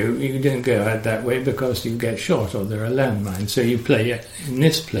 you don't go out that way because you get shot or there are landmines, so you play in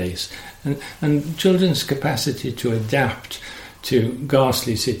this place. And children's capacity to adapt to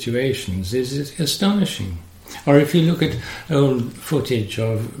ghastly situations is astonishing. Or if you look at old footage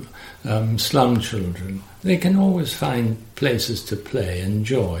of slum children, they can always find places to play and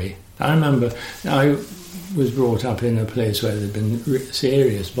joy. I remember I was brought up in a place where there had been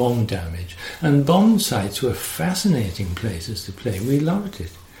serious bomb damage, and bomb sites were fascinating places to play. We loved it,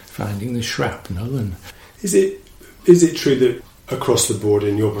 finding the shrapnel. And is it true that across the board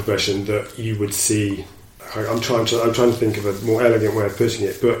in your profession that you would see? I'm trying to think of a more elegant way of putting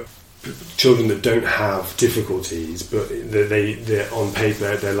it, but children that don't have difficulties, but they're on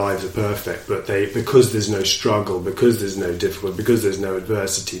paper their lives are perfect, but because there's no struggle, because there's no difficulty, because there's no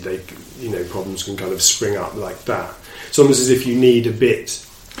adversity, problems can kind of spring up like that. It's almost as if you need a bit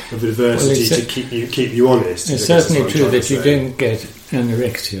of adversity to keep you honest. It's certainly true that you don't get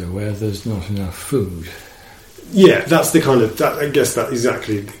anorexia where there's not enough food. Yeah, that's the kind of I guess that's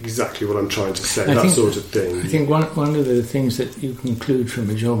exactly what I'm trying to say. Sort of thing. I think one of the things that you conclude from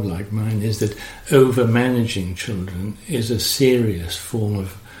a job like mine is that over-managing children is a serious form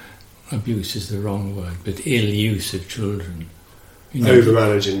of abuse. Is the wrong word, but ill use of children.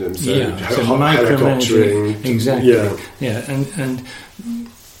 Over-managing them, so helicoptering, exactly. Yeah, and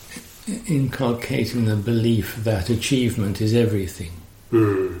inculcating the belief that achievement is everything,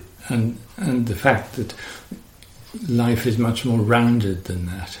 and the fact that life is much more rounded than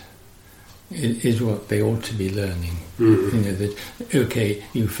that is what they ought to be learning. That, okay,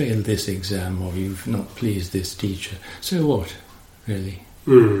 you failed this exam or you've not pleased this teacher. So what, really?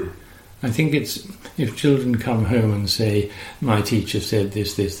 I think it's, if children come home and say, my teacher said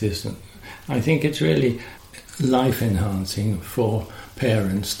this, I think it's really life-enhancing for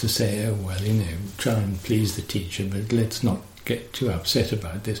parents to say, oh, well, try and please the teacher, but let's not get too upset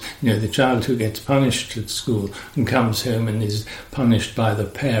about this. The child who gets punished at school and comes home and is punished by the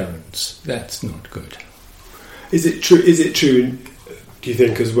parents, that's not good. Is it true, do you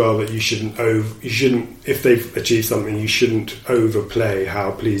think as well, that you shouldn't, if they've achieved something, you shouldn't overplay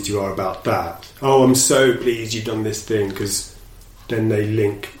how pleased you are about that? Oh, I'm so pleased you've done this thing, because then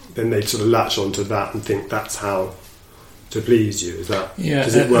they sort of latch onto that and think that's how to please you. Is that,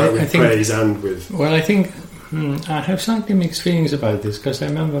 does it work with praise and with... Well, I think I have slightly mixed feelings about this, because I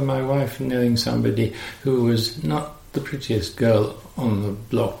remember my wife knowing somebody who was not the prettiest girl on the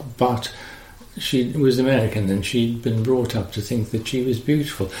block, but she was American and she'd been brought up to think that she was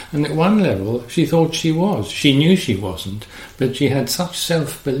beautiful. And at one level, she thought she was. She knew she wasn't, but she had such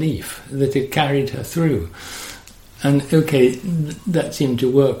self-belief that it carried her through. And, okay, that seemed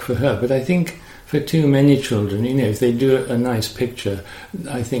to work for her, but I think for too many children, if they do a nice picture,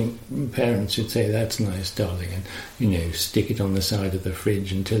 I think parents should say, that's nice, darling, and, stick it on the side of the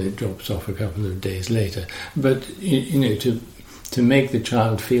fridge until it drops off a couple of days later. But, to make the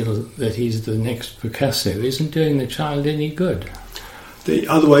child feel that he's the next Picasso isn't doing the child any good. The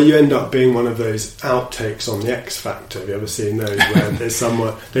other way, you end up being one of those outtakes on the X Factor. Have you ever seen those where there's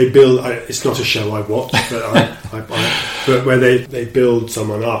somewhere they build? It's not a show I watch, but but where they build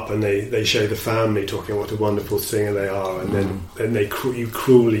someone up and they show the family talking what a wonderful singer they are, and then you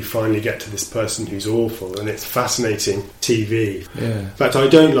cruelly finally get to this person who's awful, and it's fascinating TV. Yeah. In fact, I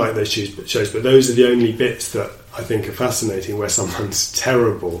don't like those shows, but those are the only bits that I think are fascinating, where someone's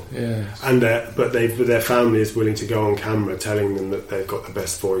terrible, and their family is willing to go on camera telling them that they've got the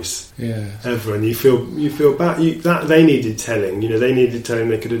best voice ever, and you feel bad. That they needed telling, they needed telling.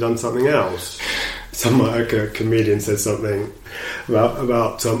 They could have done something else. A comedian said something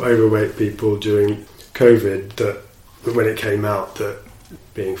about overweight people during COVID, that when it came out that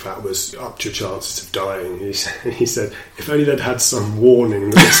being fat was up to your chances of dying. He said, if only they'd had some warning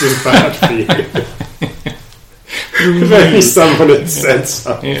that this was bad for you. If only someone had said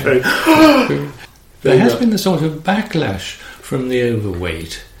something. Yeah. There has been a sort of backlash from the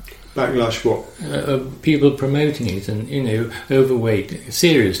overweight. Backlash what? People promoting it, and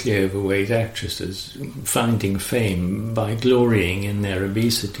seriously overweight actresses finding fame by glorying in their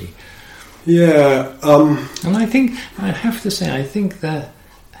obesity. Yeah. And I have to say, I think there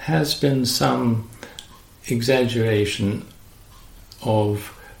has been some exaggeration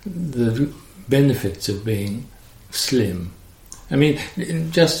of the benefits of being slim. I mean,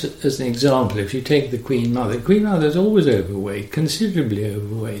 just as an example, if you take the Queen Mother's always overweight, considerably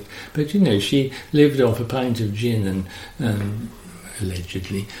overweight, but she lived off a pint of gin and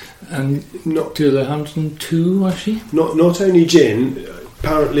allegedly, and not till 102, was she? Not only gin.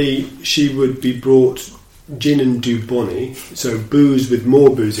 Apparently, she would be brought gin and Dubonnet, so booze with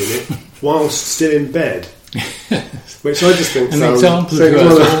more booze in it, whilst still in bed. Which I just think sounds... I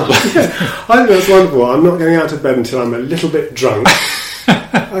think that's wonderful. I'm not going out of bed until I'm a little bit drunk.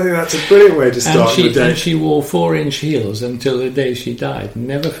 I think that's a brilliant way to start the day. And she wore 4-inch heels until the day she died.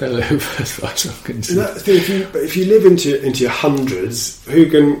 Never fell over, as far as I'm concerned. If you live into your hundreds, who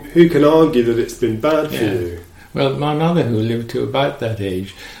can argue that it's been bad for you? Well, my mother, who lived to about that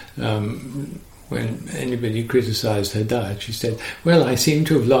age, when anybody criticised her diet, she said, well, I seem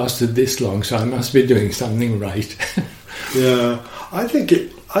to have lasted this long, so I must be doing something right. Yeah, I think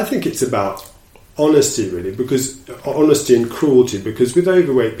it's about honesty, really, because honesty and cruelty, because with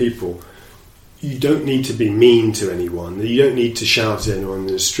overweight people, you don't need to be mean to anyone, you don't need to shout at anyone in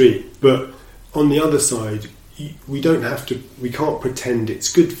the street, but on the other side, we can't pretend it's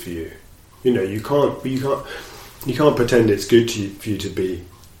good for you. You can't pretend it's good for you to be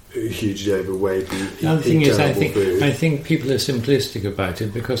hugely overweight and the other thing is, I food. think people are simplistic about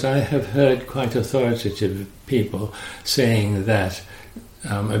it, because I have heard quite authoritative people saying that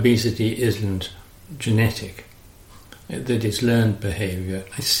obesity isn't genetic, that it's learned behaviour.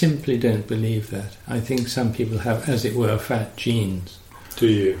 I simply don't believe that. I think some people have, as it were, fat genes. Do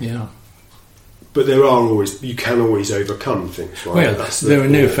you? Yeah. But you can always overcome things, right? Well, there are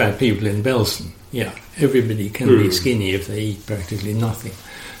no fat people in Belsen. Yeah, everybody can be skinny if they eat practically nothing.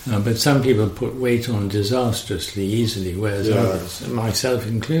 But some people put weight on disastrously easily, whereas others, myself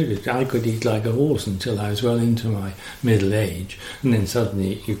included, I could eat like a horse until I was well into my middle age, and then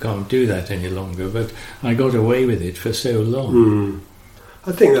suddenly you can't do that any longer. But I got away with it for so long.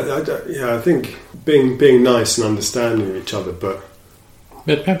 I think I think being nice and understanding of each other, but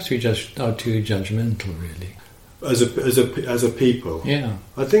perhaps we just are too judgmental, really. As a people, yeah,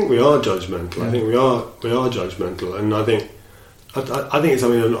 I think we are judgmental. Yeah. I think we are judgmental, and I think it's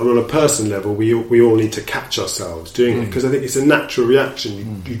something on a personal level we all need to catch ourselves doing it, because I think it's a natural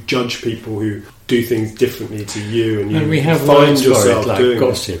reaction. You judge people who do things differently to you, and we have find yourself like doing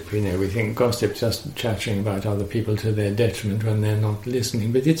gossip. We think gossip just chattering about other people to their detriment when they're not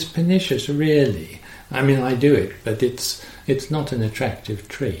listening, but it's pernicious, really. I mean, I do it, but it's not an attractive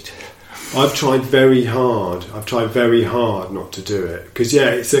trait. I've tried very hard not to do it, because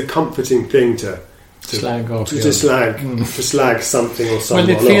it's a comforting thing to slag off, to slag something or someone.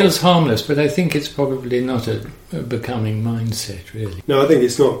 Well, it feels harmless, but I think it's probably not a becoming mindset, really. No, I think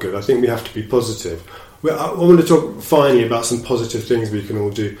it's not good. I think we have to be positive. Well, I want to talk finally about some positive things we can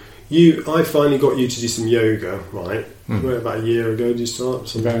all do. I finally got you to do some yoga, right? About a year ago, did you start?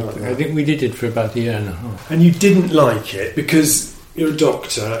 Something like that. I think we did it for about a year and a half. And you didn't like it because you're a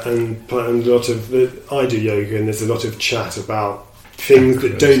doctor, and a lot of I do yoga, and there's a lot of chat about things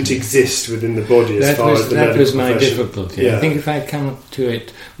that don't exist within the body as far as the medical profession. That was my difficulty. Yeah. I think if I'd come to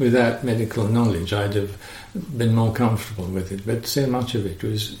it without medical knowledge, I'd have been more comfortable with it. But so much of it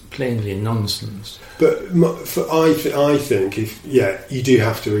was plainly nonsense. But I think you do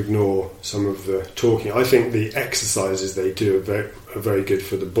have to ignore some of the talking. I think the exercises they do are very good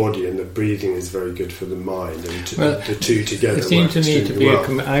for the body, and the breathing is very good for the mind, and the two together. It seemed work to me to be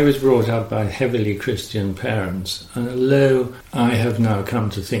well. I was brought up by heavily Christian parents, and although I have now come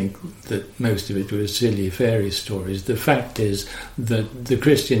to think that most of it was silly fairy stories, the fact is that the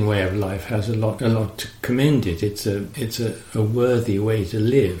Christian way of life has a lot to commend it. It's a worthy way to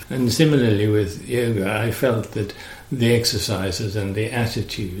live. And similarly with yoga, I felt that the exercises and the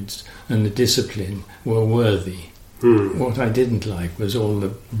attitudes and the discipline were worthy. What I didn't like was all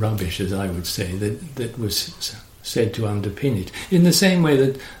the rubbish, as I would say, that was said to underpin it. In the same way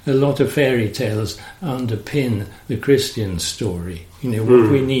that a lot of fairy tales underpin the Christian story.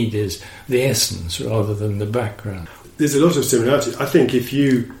 What we need is the essence rather than the background. There's a lot of similarity. I think if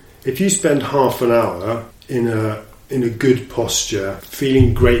you spend half an hour in a good posture,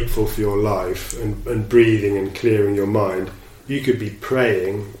 feeling grateful for your life and breathing and clearing your mind, you could be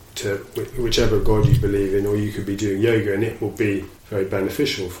praying to whichever God you believe in, or you could be doing yoga, and it will be very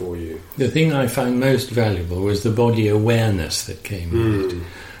beneficial for you. The thing I found most valuable was the body awareness that came with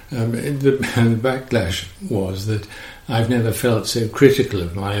it. The backlash was that I've never felt so critical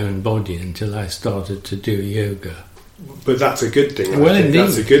of my own body until I started to do yoga. But that's a good thing. Well, I think indeed.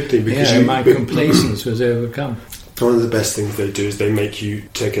 That's a good thing, because my complacence was overcome. One of the best things they do is they make you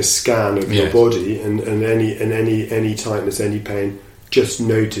take a scan of your body, and any tightness, any pain, just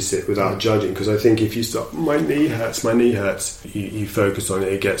notice it without judging. Because I think if you start, my knee hurts, you focus on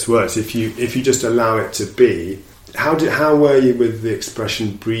it, it gets worse. If you just allow it to be. How were you with the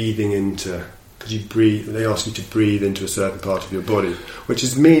expression breathing into? Because you breathe, they ask you to breathe into a certain part of your body, which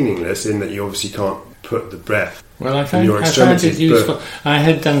is meaningless in that you obviously can't put the breath. Well, I found it useful. I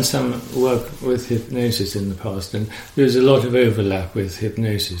had done some work with hypnosis in the past, and there's a lot of overlap with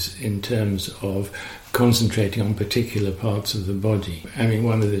hypnosis in terms of concentrating on particular parts of the body. I mean,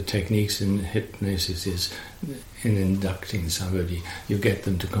 one of the techniques in hypnosis is in inducting somebody, you get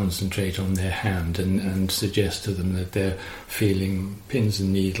them to concentrate on their hand and suggest to them that they're feeling pins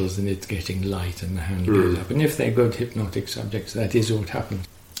and needles and it's getting light and the hand goes up. And if they're good hypnotic subjects, that is what happens.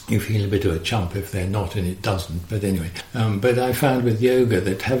 You feel a bit of a chump if they're not, and it doesn't. But anyway, but I found with yoga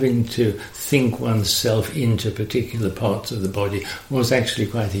that having to think oneself into particular parts of the body was actually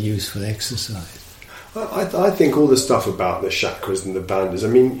quite a useful exercise. I think all the stuff about the chakras and the bandhas, I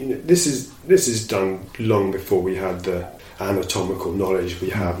mean, this is done long before we had the anatomical knowledge we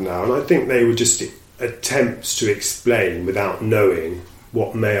have now, and I think they were just attempts to explain without knowing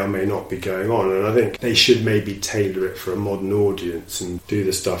what may or may not be going on, and I think they should maybe tailor it for a modern audience and do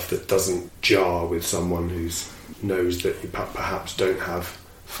the stuff that doesn't jar with someone who knows that you perhaps don't have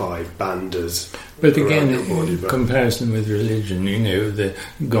 5 bandhas. But again, in comparison with religion, that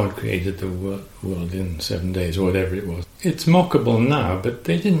God created the world in 7 days, or whatever it was. It's mockable now, but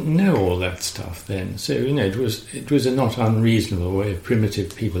they didn't know all that stuff then. So, it was a not unreasonable way of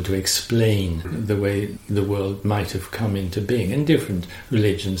primitive people to explain the way the world might have come into being. And different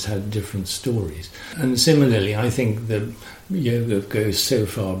religions had different stories. And similarly, I think the yoga goes so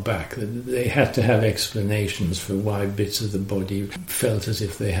far back that they had to have explanations for why bits of the body felt as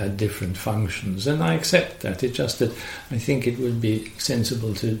if they had different functions, and I accept that. It's just that I think it would be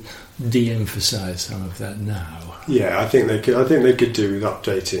sensible to de-emphasise some of that now. Yeah, I think they could do with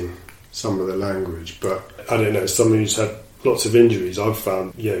updating some of the language, but I don't know, someone who's had lots of injuries, I've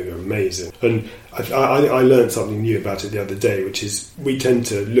found yoga amazing. And I learned something new about it the other day, which is we tend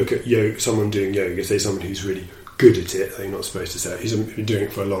to look at someone doing yoga, say someone who's really good at it. They're not supposed to say it. He's been doing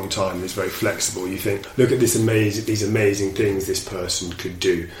it for a long time. He's very flexible. You think, look at these amazing things this person could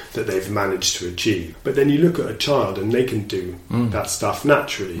do that they've managed to achieve. But then you look at a child and they can do that stuff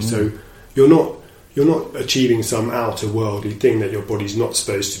naturally. So you're not achieving some outer worldly thing that your body's not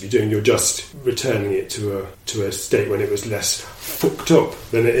supposed to be doing. You're just returning it to a state when it was less fucked up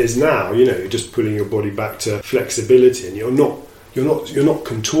than it is now. You're just pulling your body back to flexibility, and you're not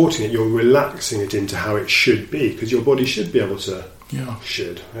contorting it, you're relaxing it into how it should be, because your body should be able to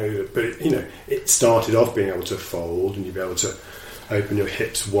but it started off being able to fold, and you'd be able to open your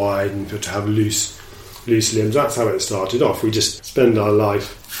hips wide and to have loose limbs. That's how it started off. We just spend our life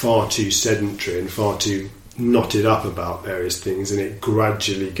far too sedentary and far too knotted up about various things, and it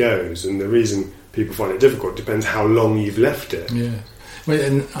gradually goes, and the reason people find it difficult depends how long you've left it. Yeah. Well,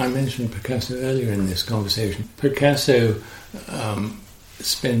 and I mentioned Picasso earlier in this conversation. Picasso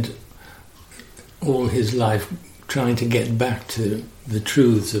spent all his life trying to get back to the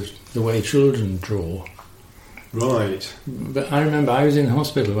truths of the way children draw. Right. But I remember I was in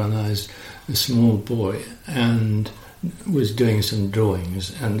hospital when I was a small boy and was doing some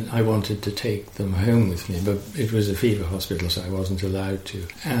drawings, and I wanted to take them home with me, but it was a fever hospital, so I wasn't allowed to.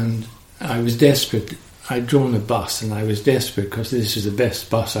 And I was desperate I'd drawn a bus and I was desperate because this is the best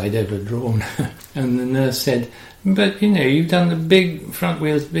bus I'd ever drawn. And the nurse said, but, you've done the big front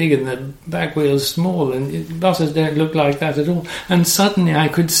wheels big and the back wheels small, and buses don't look like that at all. And suddenly I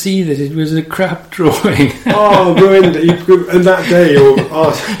could see that it was a crap drawing. Oh, ruined it. And that day,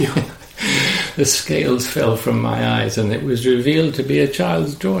 the scales fell from my eyes and it was revealed to be a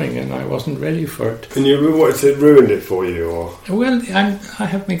child's drawing, and I wasn't ready for it. And it ruined it for you? Or? Well, I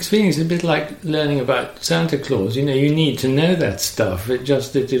have mixed feelings. It's a bit like learning about Santa Claus. You need to know that stuff.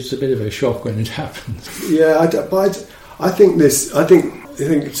 It's a bit of a shock when it happens. Yeah, but I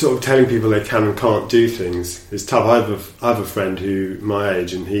think sort of telling people they can and can't do things is tough. I have a friend who my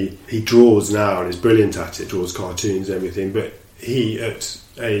age, and he draws now and is brilliant at it, draws cartoons and everything, but he, at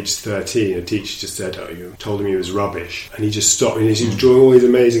age 13, a teacher just said, told him he was rubbish, and he just stopped. And he was drawing all these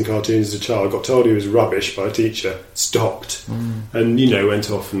amazing cartoons as a child, got told he was rubbish by a teacher, stopped, and went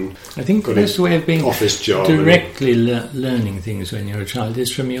off and I think the best way of being office job directly learning things when you're a child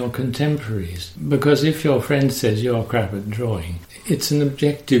is from your contemporaries, because if your friend says you're crap at drawing, it's an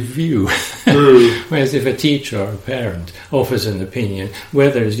objective view. Whereas if a teacher or a parent offers an opinion,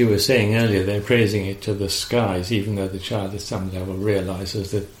 whether, as you were saying earlier, they're praising it to the skies, even though the child at some level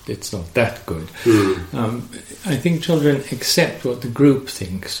realises that it's not that good, I think children accept what the group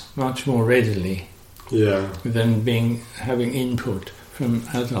thinks much more readily than having input from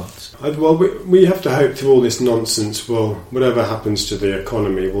adults. Well, we have to hope through all this nonsense. Well, whatever happens to the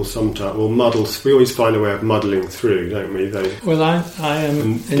economy, we'll muddle. We always find a way of muddling through, don't we? Well, I am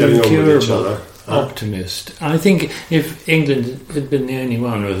an incurable optimist. I think if England had been the only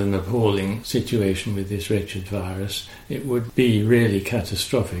one with an appalling situation with this wretched virus, it would be really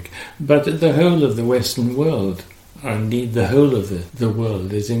catastrophic. But the whole of the Western world, or indeed the whole of the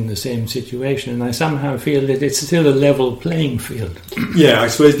world, is in the same situation, and I somehow feel that it's still a level playing field. Yeah, I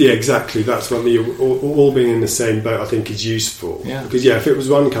suppose, exactly. That's what all being in the same boat, I think, is useful. Yeah. Because, if it was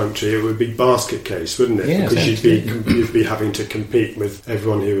one country, it would be basket case, wouldn't it? Yes, because you'd be having to compete with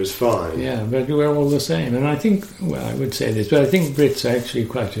everyone who was fine. Yeah, but we're all the same. And I think, I would say this, but I think Brits are actually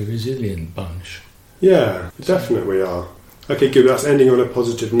quite a resilient bunch. Yeah, definitely we are. Okay, good. That's ending on a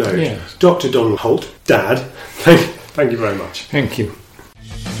positive note. Yes. Dr. Donald Holt, Dad, thank you very much. Thank you.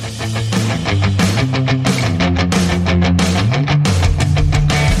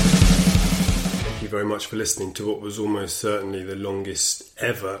 Thank you very much for listening to what was almost certainly the longest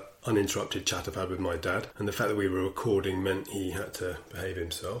ever uninterrupted chat I've had with my dad. And the fact that we were recording meant he had to behave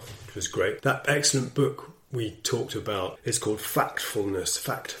himself, which was great. That excellent book we talked about is called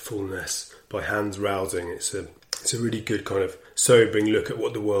Factfulness by Hans Rosling. It's a really good kind of sobering look at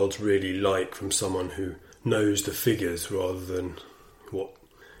what the world's really like from someone who knows the figures rather than what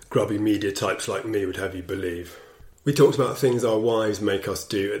grubby media types like me would have you believe. We talked about things our wives make us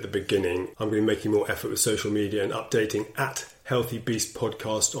do at the beginning. I'm going to be making more effort with social media and updating at Healthy Beast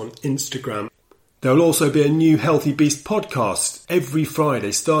Podcast on Instagram. There will also be a new Healthy Beast podcast every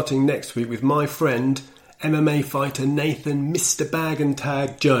Friday starting next week with my friend MMA fighter Nathan Mr. Bag and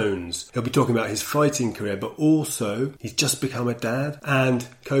Tag Jones. He'll be talking about his fighting career, but also he's just become a dad and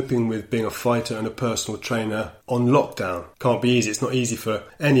coping with being a fighter and a personal trainer on lockdown. Can't be easy. It's not easy for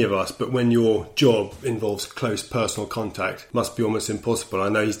any of us, but when your job involves close personal contact, it must be almost impossible. I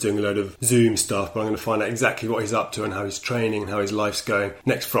know he's doing a load of Zoom stuff, but I'm going to find out exactly what he's up to and how he's training and how his life's going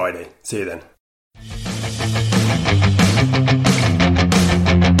next Friday. See you then.